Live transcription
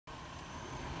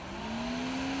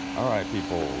Alright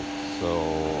people,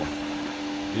 so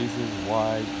this is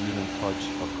why you don't touch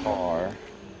a car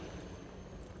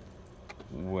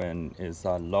when it's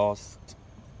a lost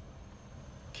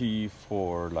key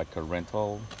for like a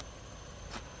rental.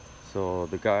 So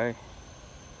the guy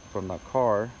from the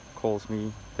car calls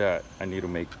me that I need to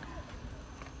make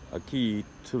a key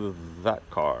to that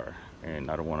car, and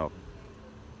I don't want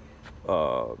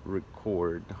to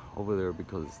record over there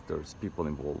because there's people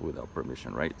involved without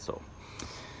permission, right?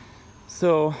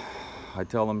 So I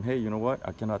tell him, hey, you know what,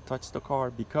 I cannot touch the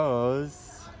car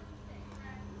because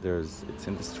it's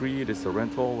in the street, it's a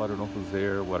rental, I don't know who's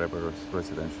there, whatever, it's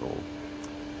residential.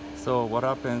 So what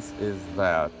happens is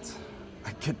that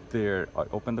I get there, I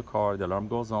open the car, the alarm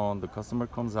goes on, the customer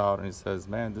comes out and he says,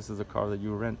 man, this is a car that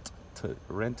you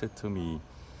rented to me.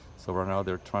 So right now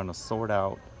they're trying to sort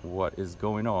out what is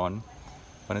going on.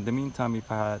 But in the meantime,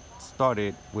 if I had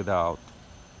started without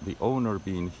the owner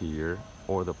being here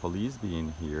or the police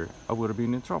being here, I would have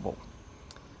been in trouble.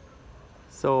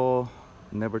 So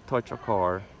never touch a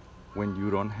car when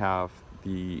you don't have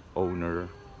the owner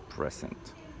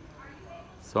present.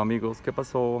 So amigos, ¿qué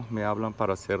pasó? Me hablan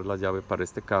para hacer la llave para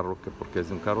este carro, que porque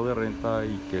es un carro de renta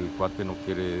y que el cuate no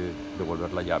quiere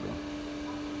devolver la llave.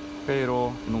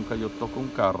 Pero nunca yo toco un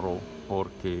carro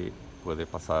porque puede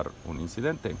pasar un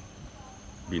incidente.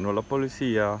 Vino la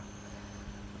policía.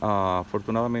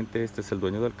 Afortunadamente este es el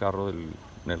dueño del carro,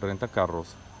 del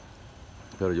rentacarros.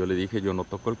 Pero yo le dije, yo no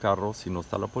toco el carro si no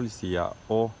está la policía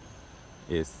o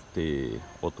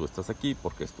tú estás aquí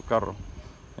porque es tu carro.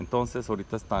 Entonces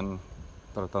ahorita están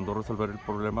tratando de resolver el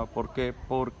problema. ¿Por qué?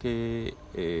 Porque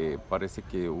parece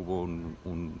que hubo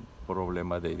un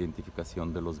problema de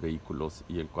identificación de los vehículos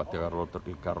y el cuate agarró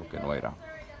el carro que no era.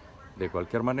 De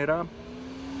cualquier manera,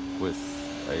 pues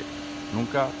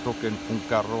nunca toquen un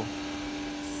carro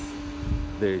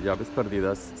de llaves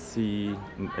perdidas si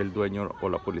el dueño o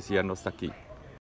la policía no está aquí.